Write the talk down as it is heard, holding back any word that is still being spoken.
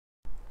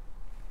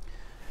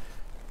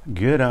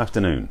Good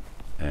afternoon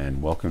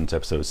and welcome to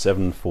episode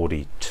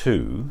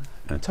 742,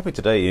 and the topic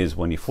today is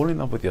when you fall in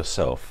love with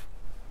yourself,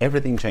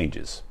 everything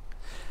changes.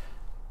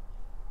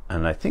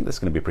 And I think that's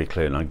going to be pretty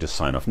clear, and I can just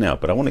sign off now,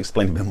 but I want to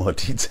explain a bit more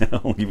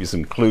detail. I'll give you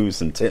some clues,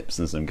 some tips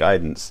and some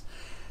guidance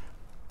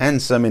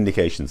and some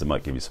indications that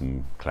might give you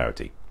some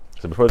clarity.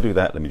 So before I do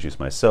that, let me introduce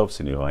myself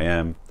so you know who I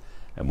am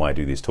and why I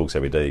do these talks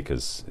every day,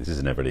 because this is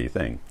an everyday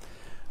thing.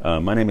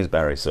 My name is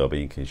Barry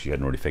Selby, in case you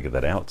hadn't already figured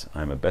that out.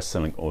 I'm a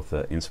best-selling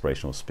author,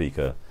 inspirational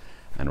speaker,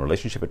 and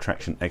relationship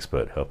attraction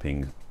expert,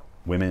 helping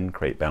women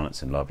create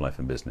balance in love, life,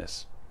 and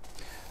business.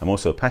 I'm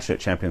also a passionate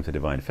champion for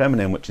divine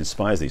feminine, which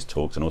inspires these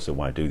talks, and also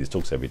why I do these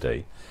talks every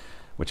day,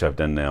 which I've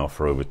done now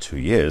for over 2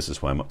 years.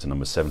 That's why I'm up to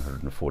number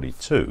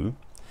 742.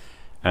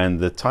 And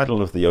the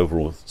title of the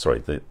overall,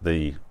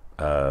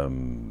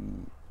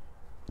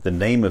 the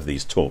name of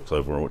these talks,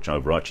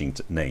 overarching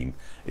name,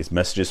 is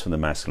Messages from the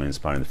Masculine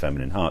Inspiring the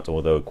Feminine Heart,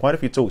 although quite a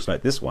few talks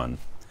like this one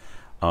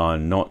are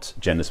not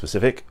gender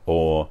specific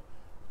or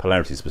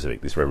polarity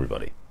specific. This is for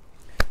everybody,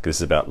 because this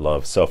is about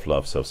love,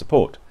 self-love,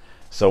 self-support.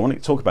 So I want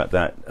to talk about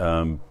that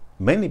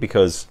mainly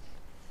because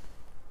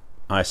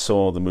I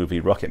saw the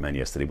movie Rocketman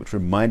yesterday, which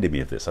reminded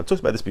me of this. I've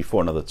talked about this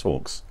before in other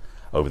talks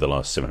over the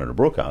last 700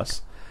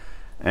 broadcasts,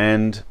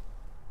 and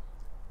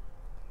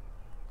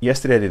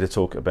yesterday I did a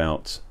talk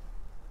about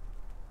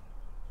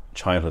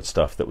childhood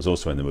stuff that was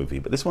also in the movie,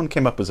 but this one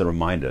came up as a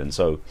reminder, and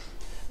so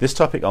this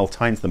topic I'll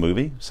tie into the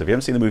movie. So if you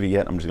haven't seen the movie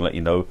yet, I'm just going to let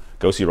you know,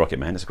 go see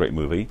Rocketman. It's a great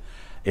movie.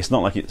 It's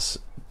not like it's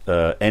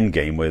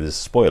Endgame where there's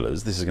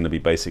spoilers. This is going to be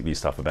basically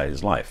stuff about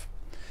his life,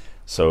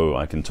 so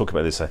I can talk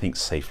about this, I think,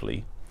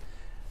 safely.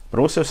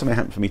 But also something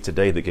happened for me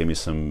today that gave me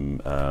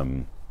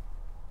some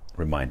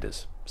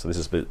reminders, so this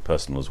is a bit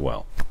personal as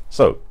well.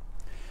 So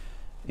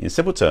in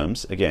simple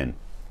terms, again,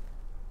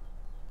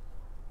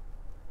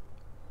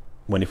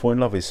 when you fall in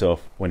love with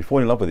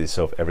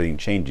yourself, everything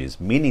changes,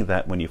 meaning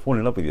that when you fall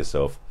in love with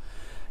yourself,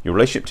 your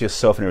relationship to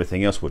yourself and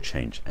everything else will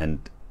change.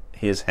 And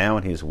here's how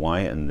and here's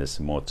why, and there's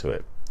more to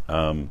it.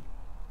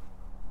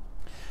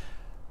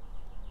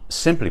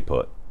 Simply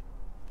put,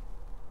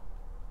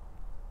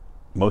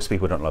 most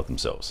people don't love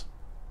themselves.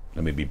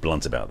 Let me be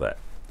blunt about that.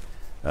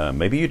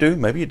 Maybe you do,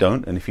 maybe you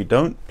don't, and if you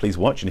don't, please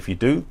watch, and if you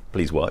do,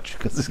 please watch,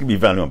 because this can be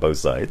value on both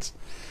sides.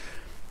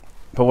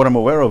 But what I'm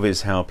aware of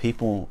is how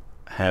people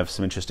have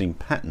some interesting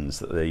patterns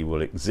that they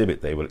will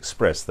exhibit, they will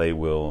express, they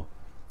will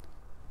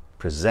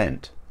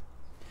present,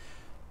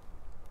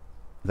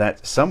 that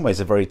in some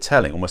ways are very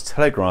telling, almost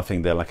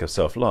telegraphing their lack of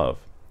self-love,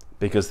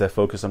 because they're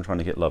focused on trying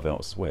to get love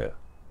elsewhere.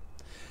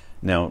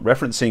 Now,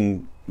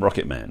 referencing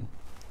Rocketman,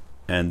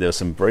 and there's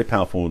some very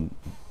powerful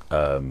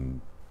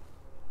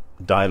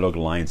dialogue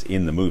lines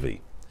in the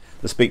movie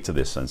that speak to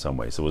this in some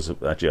ways. There was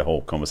actually a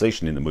whole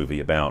conversation in the movie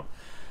about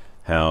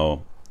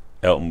how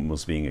Elton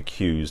was being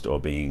accused or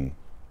being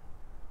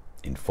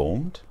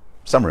informed,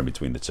 somewhere in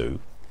between the two,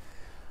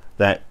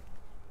 that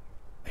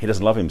he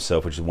doesn't love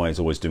himself, which is why he's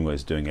always doing what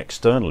he's doing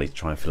externally to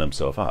try and fill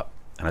himself up.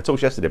 And I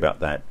talked yesterday about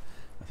that.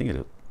 I think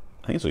it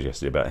was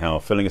yesterday, about how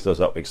filling ourselves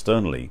up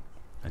externally,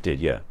 I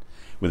did, yeah,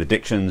 with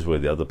addictions,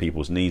 with other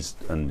people's needs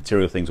and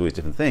material things, all these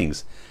different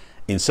things,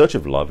 in search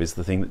of love is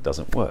the thing that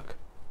doesn't work.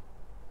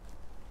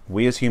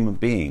 We as human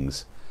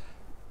beings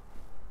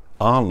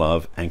are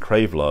love and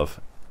crave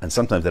love, and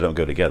sometimes they don't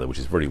go together, which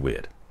is very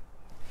weird.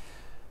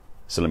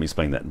 So let me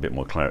explain that a bit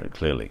more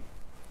clearly.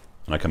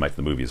 And I come back to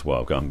the movie as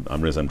well.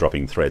 I'm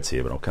dropping threads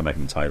here, but I'll come back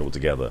and tie it all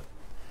together.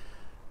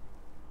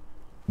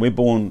 We're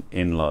born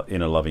in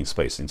a loving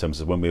space, in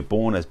terms of when we're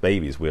born as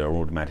babies, we are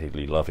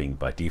automatically loving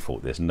by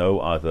default. There's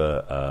no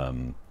other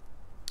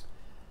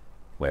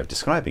way of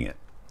describing it.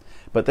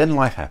 But then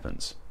life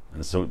happens.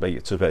 And so we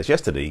talked about this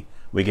yesterday.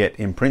 We get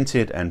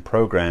imprinted and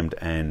programmed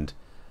and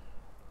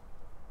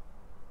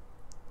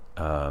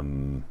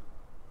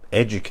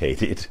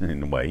educated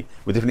in a way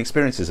with different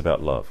experiences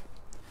about love,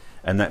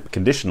 and that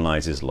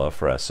conditionalizes love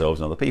for ourselves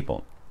and other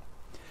people.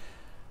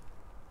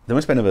 Then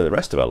we spend over the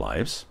rest of our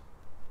lives,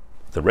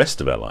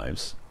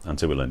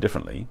 until we learn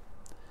differently,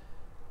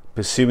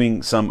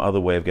 pursuing some other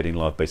way of getting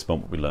love based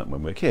upon what we learned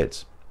when we were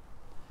kids.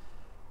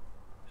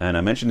 And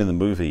I mentioned in the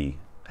movie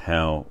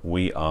how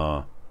we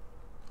are,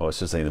 or I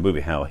should say in the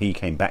movie, how he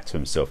came back to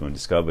himself and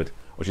discovered,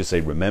 or I should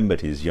say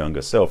remembered, his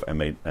younger self,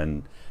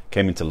 and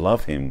came in to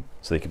love him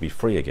so they could be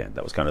free again.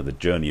 That was kind of the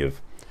journey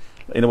of,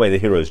 in a way, the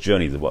hero's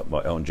journey,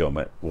 what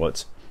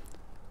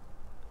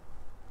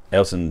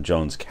Elton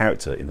John's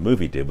character in the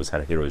movie did, was had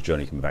a hero's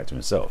journey coming back to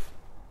himself.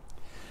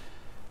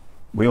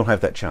 We all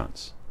have that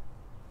chance.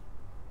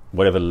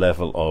 Whatever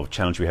level of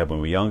challenge we had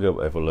when we were younger,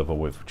 whatever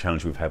level of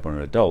challenge we've had when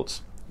we're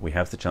adults, we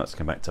have the chance to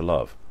come back to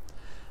love.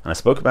 And I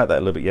spoke about that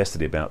a little bit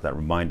yesterday, about that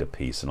reminder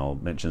piece, and I'll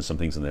mention some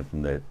things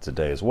from there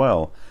today as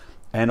well,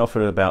 and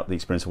offer about the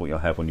experience of what you'll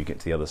have when you get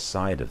to the other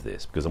side of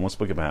this, because I want to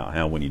speak about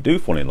how when you do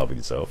fall in love with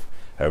yourself,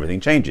 how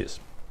everything changes.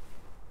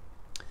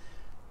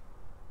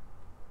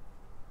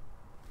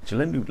 So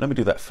let me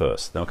do that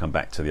first, then I'll come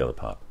back to the other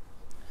part.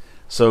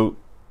 So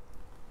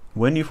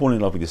when you fall in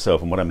love with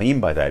yourself, and what I mean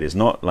by that is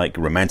not like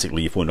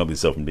romantically you fall in love with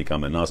yourself and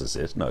become a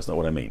narcissist. No, it's not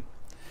what I mean.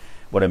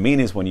 What I mean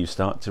is when you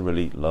start to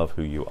really love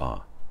who you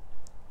are.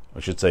 I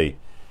should say,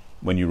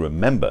 when you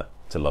remember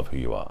to love who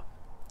you are.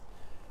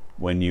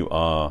 When you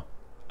are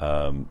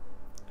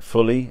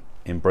fully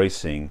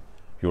embracing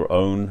your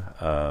own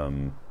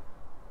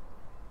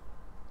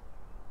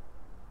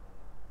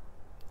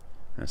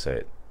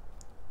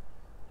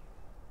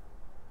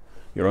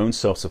your own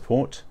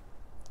self-support,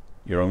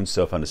 your own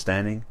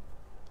self-understanding,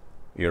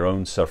 your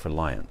own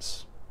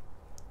self-reliance,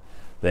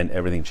 then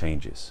everything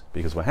changes.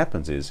 Because what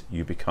happens is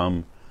you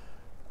become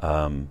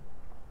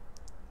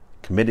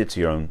committed to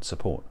your own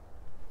support.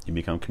 You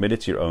become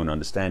committed to your own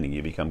understanding.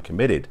 You become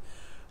committed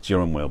to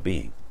your own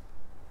well-being.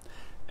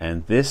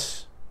 And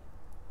this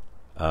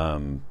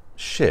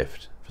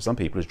shift, for some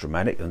people, is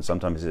dramatic, and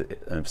sometimes,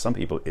 and for some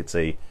people, it's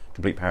a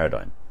complete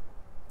paradigm.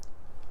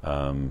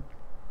 Sorry,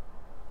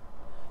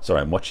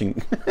 I'm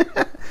watching.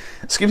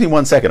 Excuse me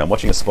 1 second. I'm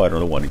watching a spider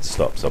on the wall. I need to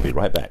stop, so I'll be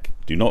right back.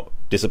 Do not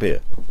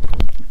disappear.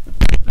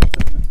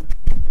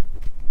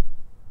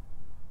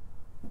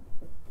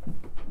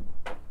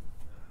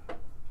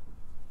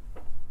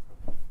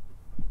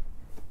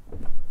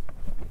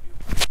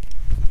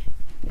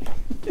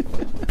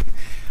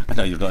 I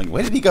know you're going,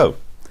 where did he go?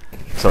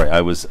 Sorry,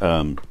 I was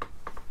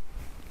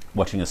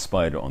watching a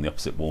spider on the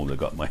opposite wall that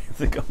got my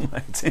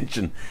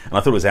attention, and I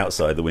thought it was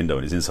outside the window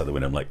and it's inside the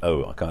window. I'm like,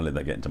 oh, I can't let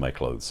that get into my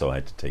clothes, so I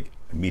had to take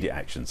immediate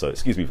action. So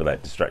excuse me for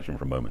that distraction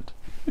for a moment.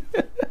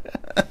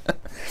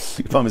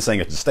 If I'm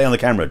saying stay on the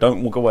camera,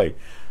 don't walk away,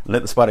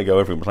 let the spider go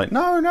over, I'm like,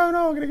 no, I'm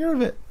gonna get rid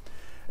of it.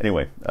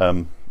 Anyway,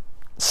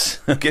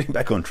 getting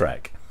back on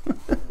track.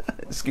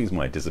 Excuse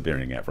my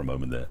disappearing out for a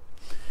moment there.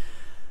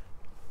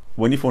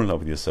 When you fall in love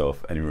with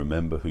yourself and you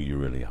remember who you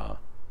really are,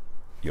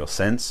 your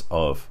sense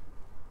of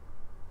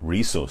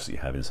resource that you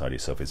have inside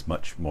yourself is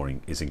much more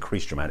is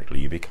increased dramatically.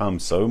 You become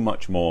so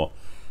much more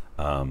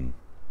I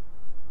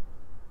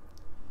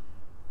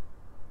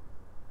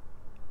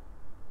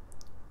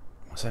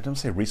don't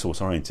say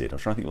resource oriented. I'm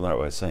trying to think of the right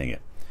way of saying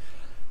it.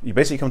 You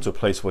basically come to a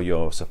place where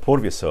your support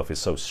of yourself is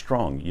so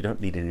strong you don't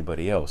need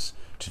anybody else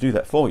to do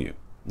that for you.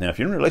 Now, if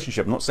you're in a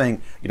relationship, I'm not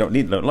saying you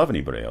don't love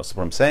anybody else.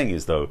 What I'm saying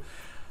is, though,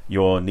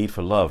 your need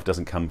for love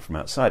doesn't come from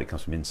outside, it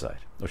comes from inside.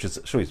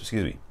 Excuse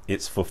me,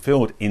 it's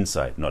fulfilled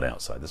inside, not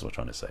outside. That's what I'm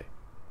trying to say.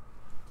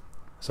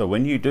 So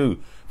when you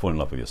do fall in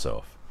love with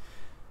yourself,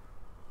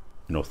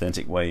 in an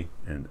authentic way,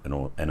 in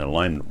an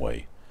alignment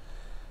way,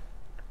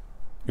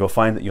 you'll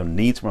find that your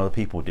needs from other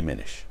people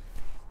diminish.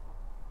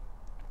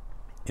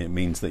 It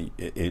means that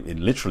it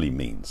literally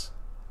means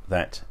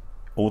that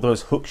all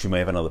those hooks you may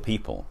have in other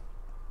people,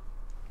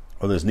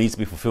 or those needs to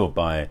be fulfilled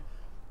by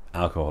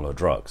alcohol or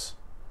drugs,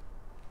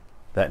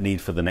 that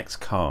need for the next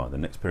car, the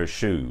next pair of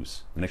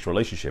shoes, the next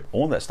relationship,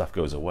 all that stuff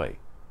goes away.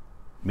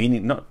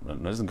 Meaning,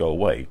 it doesn't go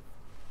away,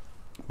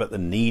 but the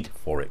need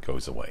for it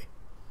goes away.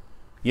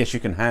 Yes, you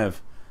can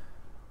have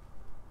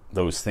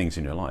those things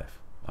in your life.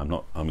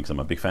 I'm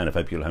a big fan of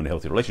people having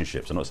healthy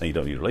relationships. I'm not saying you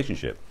don't need a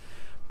relationship,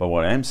 but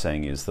what I am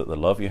saying is that the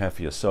love you have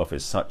for yourself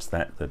is such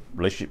that the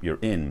relationship you're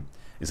in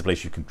is a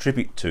place you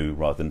contribute to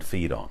rather than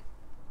feed on.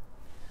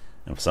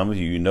 And for some of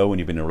you, you know when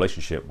you've been in a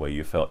relationship where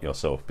you felt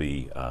yourself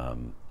be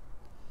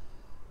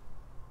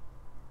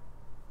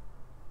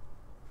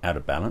out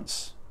of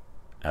balance,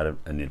 and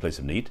in a place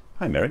of need.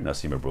 Hi Mary, nice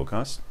to see my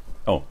broadcast.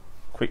 Oh,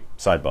 quick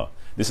sidebar.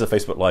 This is a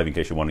Facebook Live in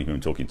case you're wondering who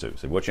I'm talking to. So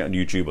if you're watching it on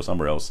YouTube or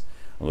somewhere else,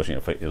 I'm watching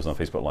it was on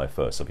Facebook Live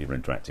first, so people are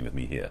interacting with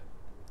me here.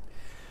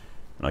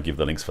 And I'll give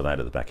the links for that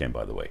at the back end,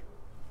 by the way.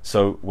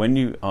 So when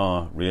you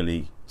are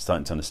really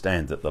starting to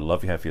understand that the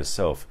love you have for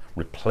yourself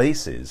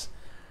replaces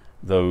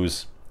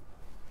those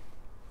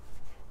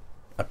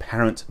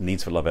apparent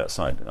needs for love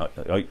outside.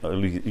 I'll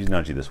use an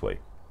analogy this way.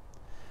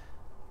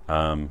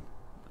 I've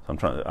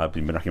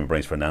been racking my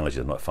brains for analogies.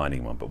 I'm not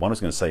finding one, but one I was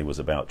going to say was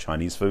about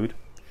Chinese food,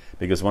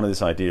 because one of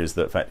this idea is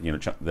that, in fact,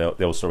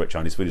 they'll store about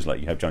Chinese food is like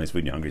you have Chinese food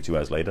and you're hungry 2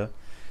 hours later.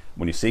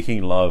 When you're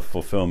seeking love,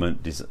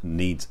 fulfillment,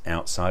 needs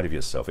outside of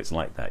yourself, it's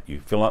like that. You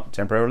fill up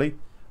temporarily,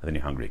 and then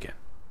you're hungry again.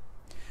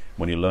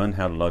 When you learn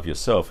how to love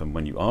yourself, and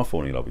when you are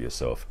falling in love with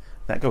yourself,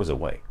 that goes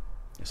away.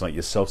 It's like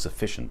you're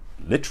self-sufficient.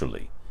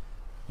 Literally,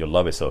 your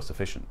love is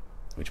self-sufficient,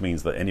 which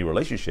means that any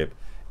relationship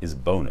is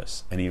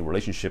bonus. Any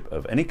relationship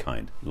of any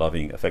kind,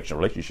 loving, affectionate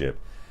relationship,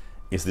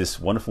 is this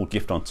wonderful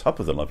gift on top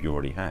of the love you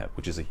already have,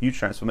 which is a huge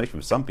transformation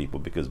for some people,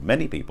 because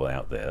many people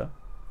out there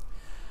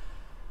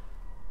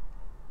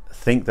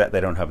think that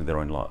they don't have their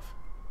own love.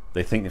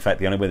 They think, in fact,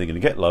 the only way they're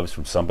going to get love is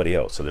from somebody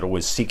else. So they're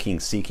always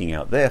seeking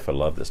out there for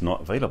love that's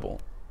not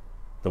available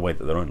the way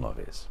that their own love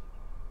is.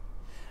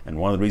 And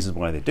one of the reasons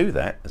why they do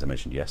that, as I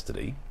mentioned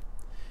yesterday,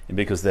 is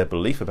because their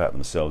belief about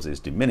themselves is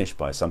diminished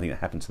by something that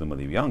happened to them when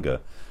they were younger.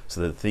 So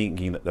they're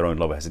thinking that their own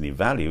love has any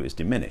value is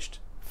diminished,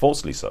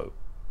 falsely so.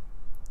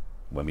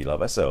 When we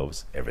love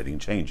ourselves, everything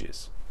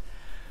changes.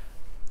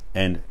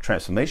 And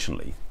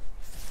transformationally,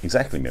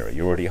 exactly, Mira,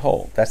 you're already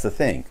whole. That's the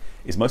thing,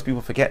 is most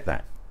people forget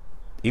that.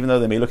 Even though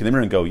they may look in the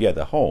mirror and go, yeah,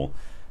 they're whole,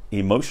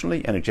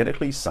 emotionally,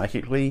 energetically,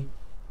 psychically,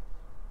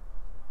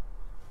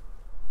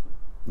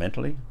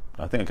 mentally,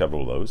 I think I covered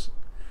all those,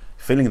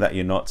 feeling that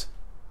you're not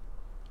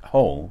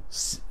hole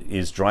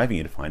is driving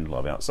you to find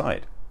love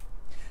outside,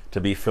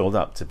 to be filled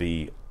up, to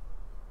be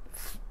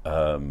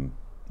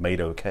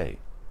made okay.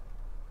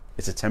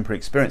 It's a temporary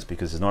experience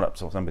because it's not up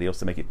to somebody else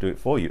to do it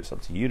for you. It's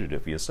up to you to do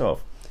it for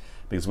yourself.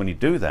 Because when you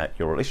do that,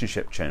 your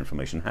relationship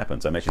transformation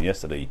happens. I mentioned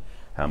yesterday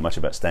how much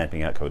about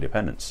stamping out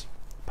codependence.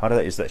 Part of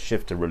that is that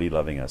shift to really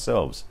loving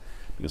ourselves,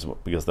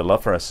 because the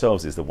love for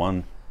ourselves is the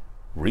one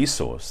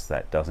resource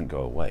that doesn't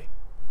go away.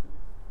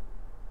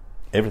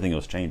 Everything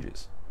else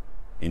changes.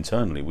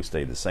 Internally, we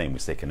stay the same. We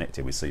stay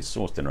connected. We stay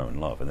sourced in our own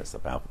love, and that's the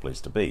powerful place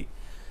to be.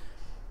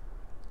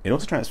 It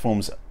also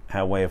transforms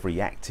our way of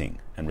reacting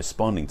and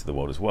responding to the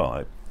world as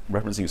well.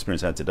 Referencing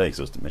experience I had today, because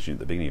I was mentioning at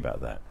the beginning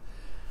about that.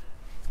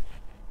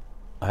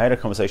 I had a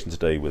conversation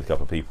today with a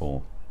couple of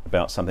people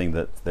about something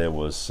that there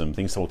was some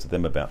things told to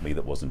them about me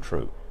that wasn't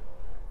true.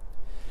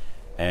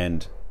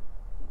 And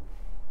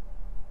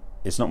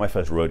it's not my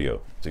first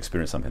rodeo to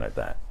experience something like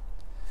that.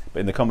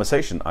 But in the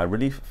conversation,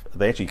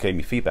 they actually gave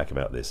me feedback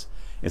about this,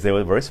 is they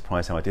were very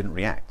surprised how I didn't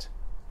react.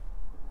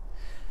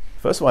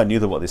 First of all, I knew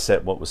that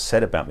what was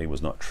said about me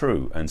was not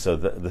true. And so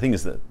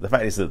the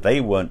fact is that they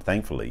weren't,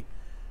 thankfully,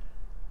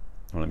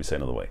 well, let me say it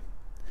another way.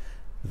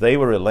 They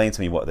were relaying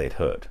to me what they'd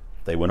heard.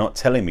 They were not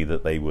telling me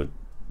that they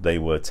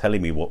were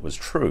telling me what was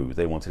true.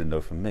 They wanted to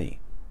know from me.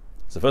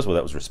 So first of all,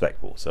 that was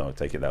respectful, so I'll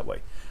take it that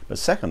way. But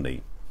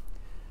secondly,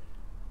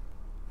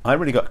 I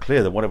really got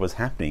clear that what was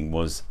happening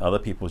was other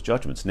people's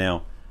judgments.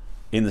 Now,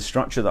 in the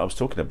structure that I was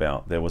talking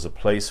about, there was a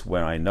place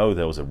where I know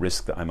there was a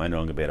risk that I might no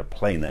longer be able to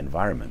play in that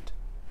environment.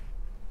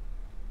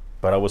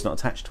 But I was not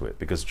attached to it,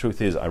 because the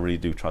truth is I really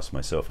do trust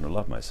myself and I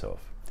love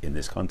myself in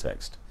this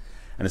context.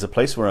 And it's a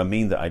place where I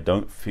mean that I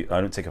don't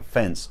take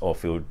offense or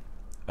feel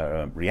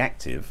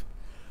reactive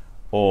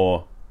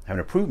or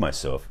having to prove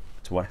myself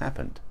to what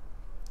happened.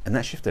 And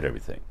that shifted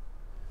everything.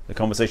 The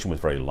conversation was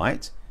very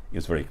light. It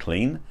was very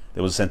clean.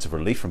 There was a sense of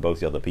relief from both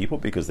the other people,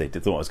 because they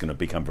thought I was going to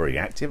become very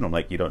active. And I'm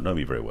like, you don't know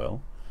me very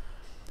well.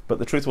 But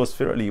the truth was,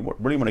 really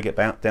when I get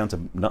down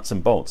to nuts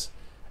and bolts,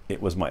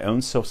 it was my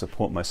own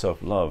self-support, my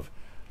self-love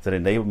that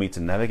enabled me to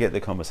navigate the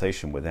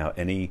conversation without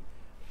any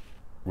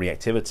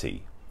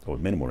reactivity, or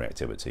minimal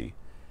reactivity,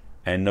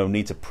 and no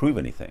need to prove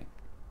anything.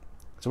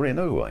 So I already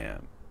know who I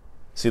am.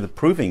 See, the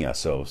proving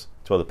ourselves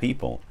to other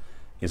people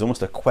is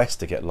almost a quest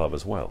to get love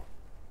as well.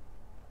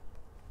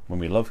 When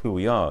we love who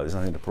we are, there's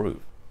nothing to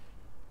prove.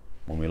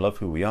 When we love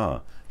who we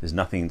are, there's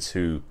nothing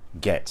to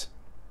get.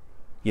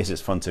 Yes,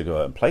 it's fun to go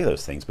out and play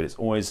those things, but it's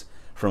always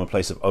from a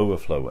place of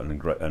overflow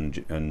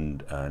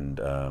and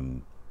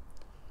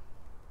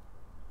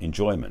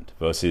enjoyment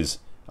versus,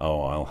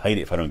 oh, I'll hate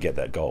it if I don't get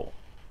that goal.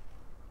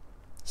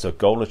 So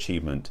goal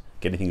achievement,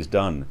 getting things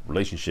done,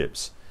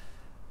 relationships,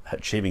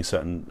 achieving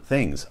certain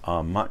things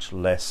are much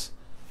less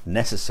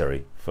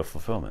necessary for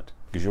fulfillment,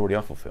 because you already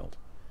are fulfilled.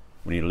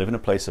 When you live in a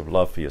place of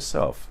love for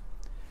yourself,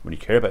 when you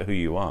care about who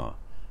you are,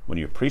 when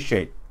you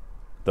appreciate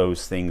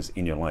those things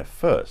in your life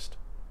first,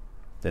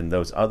 then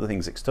those other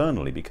things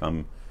externally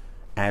become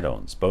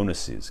add-ons,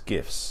 bonuses,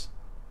 gifts,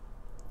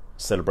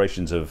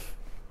 celebrations of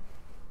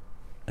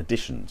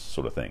additions,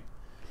 sort of thing.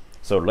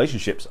 So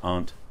relationships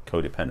aren't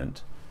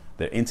codependent,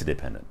 they're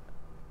interdependent.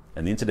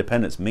 And the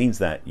interdependence means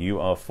that you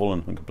are full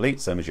and complete,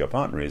 same as your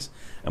partner is,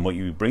 and what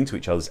you bring to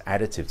each other is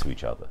additive to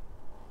each other.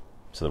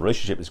 So the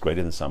relationship is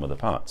greater than the sum of the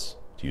parts,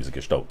 to use a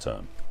Gestalt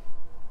term.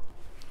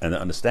 And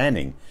that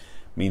understanding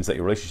means that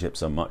your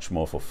relationships are much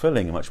more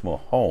fulfilling and much more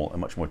whole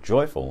and much more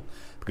joyful,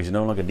 because you're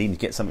no longer needing to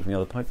get something from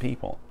the other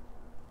people.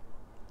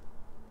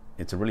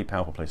 It's a really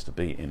powerful place to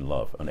be in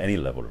love, on any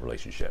level of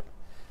relationship.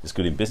 It's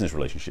good in business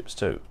relationships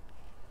too.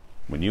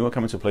 When you are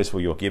coming to a place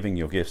where you're giving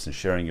your gifts and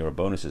sharing your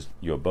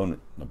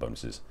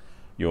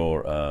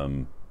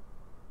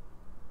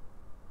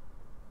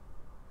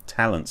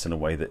talents in a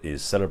way that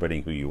is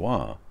celebrating who you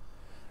are,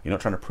 you're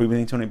not trying to prove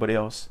anything to anybody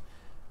else,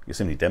 you're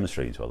simply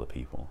demonstrating to other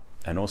people.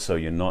 And also,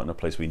 you're not in a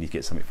place where you need to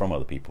get something from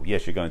other people.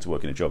 Yes, you're going to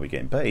work in a job, you're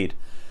getting paid,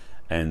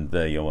 and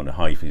you want to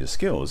hire you for your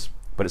skills,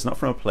 but it's not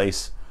from a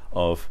place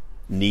of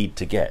need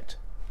to get.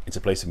 It's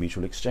a place of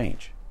mutual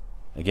exchange.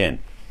 Again,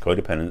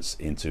 codependence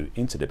into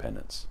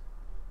interdependence.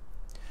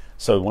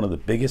 So one of the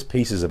biggest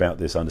pieces about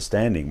this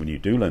understanding, when you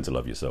do learn to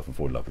love yourself and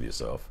fall in love with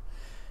yourself,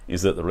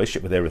 is that the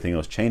relationship with everything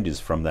else changes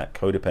from that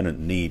codependent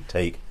need,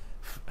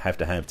 have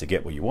to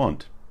get what you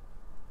want,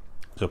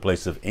 to a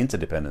place of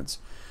interdependence,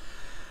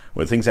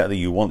 where things out there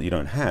you want that you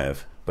don't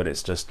have, but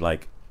it's just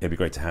like, it'd be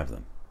great to have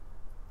them.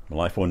 My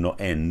life will not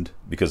end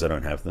because I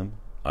don't have them.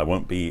 I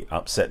won't be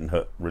upset and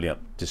hurt, really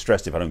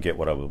distressed if I don't get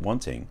what I was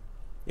wanting.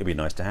 It'd be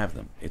nice to have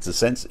them. It's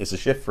a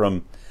shift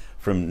from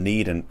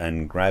need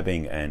and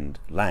grabbing and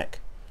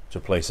lack to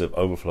a place of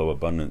overflow,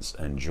 abundance,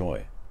 and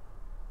joy.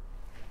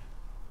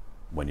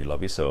 When you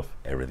love yourself,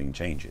 everything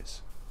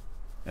changes.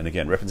 And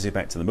again, referencing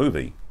back to the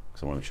movie,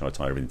 because I want to make sure I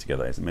tie everything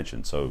together as I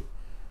mentioned. So,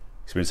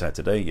 experience I had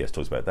today, yes,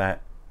 talks about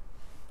that.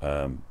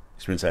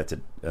 Experience I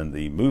had in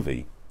the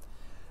movie,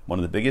 one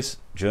of the biggest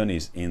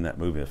journeys in that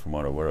movie, from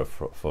what I aware of,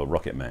 for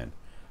Rocketman,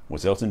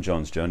 was Elton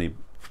John's journey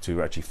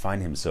to actually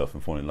find himself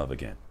and fall in love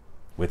again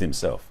with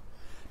himself.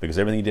 because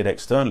everything he did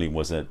externally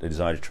was a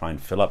desire to try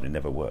and fill up, and it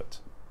never worked.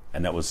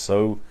 And that was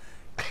so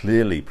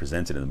clearly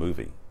presented in the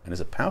movie, and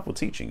it's a powerful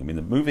teaching. I mean,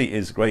 the movie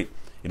is great.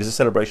 It is a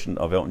celebration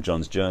of Elton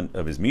John's journey,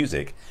 of his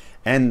music,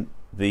 and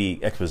the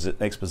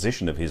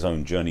exposition of his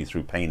own journey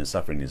through pain and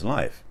suffering in his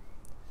life.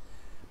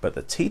 But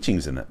the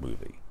teachings in that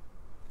movie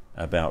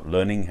about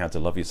learning how to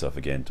love yourself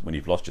again when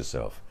you've lost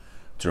yourself,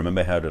 to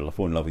remember how to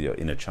fall in love with your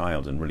inner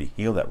child and really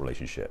heal that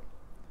relationship,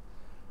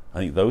 I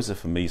think those are,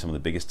 for me, some of the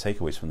biggest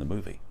takeaways from the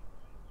movie.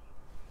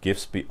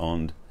 Gifts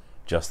beyond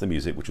just the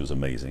music, which was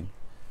amazing.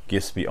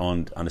 Gifts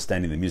beyond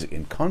understanding the music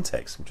in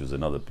context, which was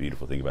another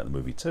beautiful thing about the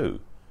movie too.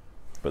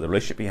 But the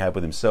relationship he had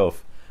with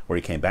himself, where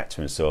he came back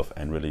to himself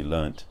and really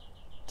learnt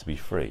to be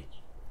free.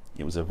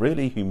 It was a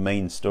really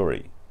humane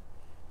story,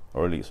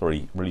 or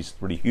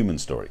really human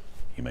story.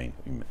 Humane,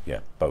 yeah,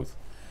 both.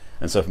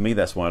 And so for me,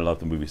 that's why I love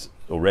the movies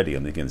already.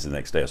 And again, this is the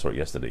next day. I saw it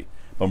yesterday,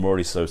 but I'm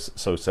already so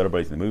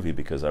celebrating the movie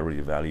because I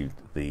really valued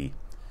the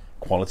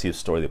quality of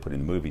story they put in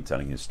the movie,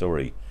 telling his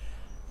story,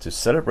 to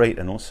celebrate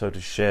and also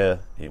to share.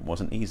 It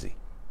wasn't easy,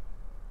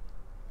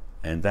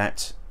 and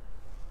that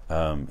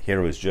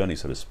hero's journey,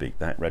 so to speak,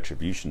 that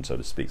retribution, so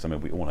to speak,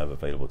 something we all have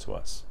available to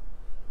us.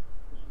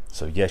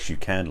 So yes, you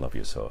can love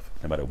yourself,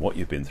 no matter what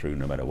you've been through,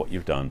 no matter what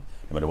you've done,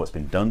 no matter what's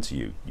been done to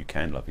you. You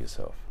can love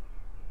yourself.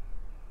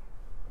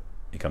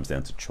 It comes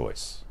down to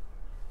choice.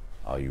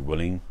 Are you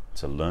willing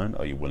to learn?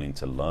 Are you willing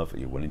to love? Are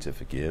you willing to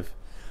forgive?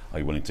 Are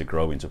you willing to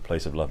grow into a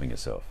place of loving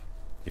yourself?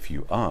 If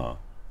you are,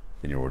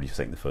 then you're already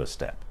taking the first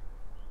step.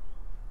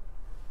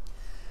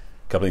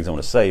 A couple of things I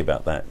want to say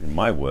about that in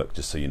my work,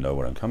 just so you know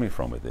where I'm coming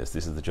from with this.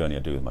 This is the journey I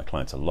do with my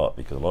clients a lot,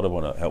 because a lot of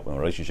what I help my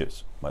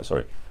relationships,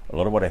 a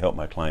lot of what I help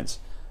my clients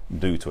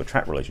do to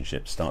attract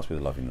relationships starts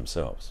with loving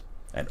themselves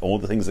and all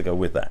the things that go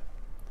with that.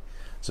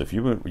 So if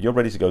you're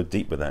ready to go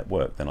deep with that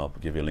work, then I'll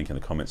give you a link in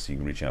the comments so you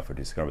can reach out for a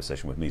discovery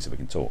session with me so we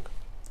can talk.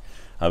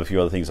 I have a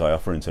few other things I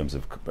offer in terms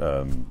of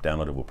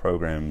downloadable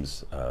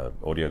programs,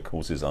 audio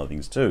courses, other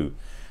things too,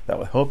 that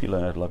will help you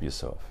learn how to love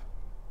yourself.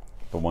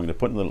 But what I'm going to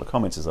put in the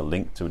comments is a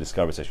link to a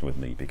discovery session with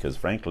me, because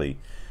frankly,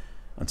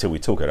 until we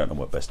talk, I don't know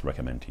what best to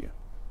recommend to you.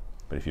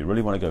 But if you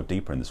really want to go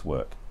deeper in this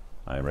work,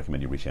 I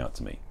recommend you reach out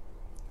to me.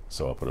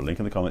 So I'll put a link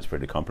in the comments for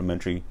a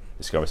complimentary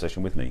discovery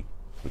session with me.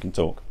 We can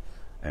talk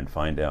and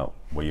find out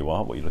where you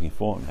are, what you're looking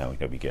for, and how we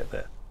help you get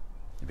there.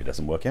 If it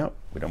doesn't work out,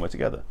 we don't work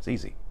together. It's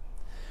easy.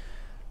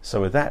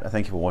 So with that, I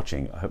thank you for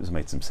watching. I hope this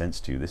made some sense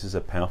to you. This is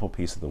a powerful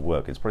piece of the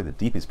work. It's probably the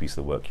deepest piece of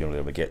the work you'll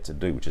ever get to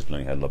do, which is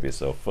learning how to love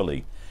yourself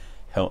fully,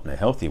 in a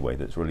healthy way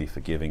that's really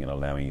forgiving and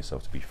allowing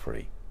yourself to be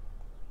free.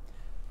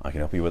 I can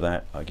help you with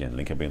that. Again,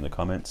 link will be in the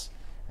comments.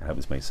 I hope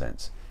this made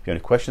sense. If you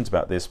have any questions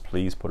about this,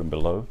 please put them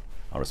below.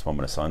 I'll respond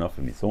when I sign off.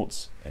 Any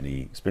thoughts,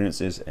 any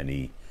experiences,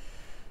 anything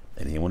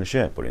you want to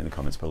share, put it in the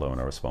comments below and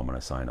I'll respond when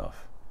I sign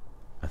off.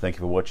 I thank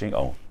you for watching.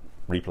 Oh,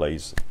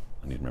 replays.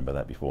 I need to remember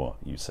that before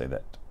I say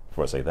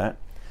that.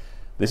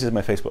 This is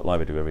my Facebook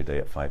Live I do every day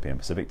at 5 p.m.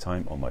 Pacific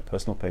time on my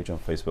personal page on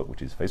Facebook,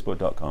 which is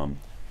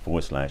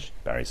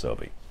facebook.com/Barry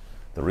Selby.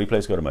 The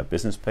replays go to my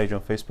business page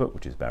on Facebook,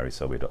 which is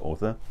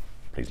barryselby.author.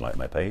 Please like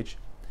my page.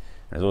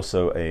 There's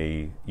also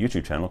a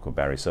YouTube channel called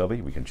Barry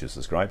Selby we can just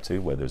subscribe to,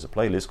 where there's a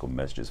playlist called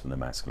Messages from the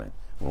Masculine,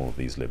 where all of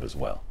these live as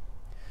well.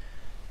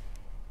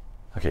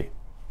 Okay,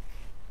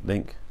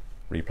 link,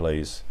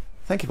 replays.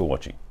 Thank you for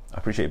watching. I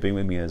appreciate you being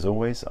with me as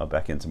always. I'll be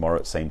back in tomorrow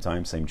at the same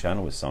time, same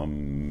channel with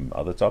some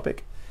other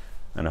topic.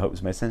 And I hope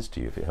this made sense to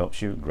you. If it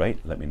helps you,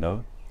 great, let me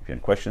know. If you have any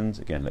questions,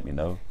 again, let me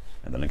know.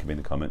 And the link will be in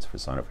the comments for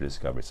sign up for the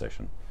discovery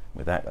session.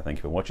 With that, I thank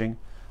you for watching.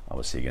 I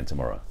will see you again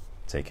tomorrow.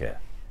 Take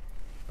care.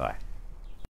 Bye.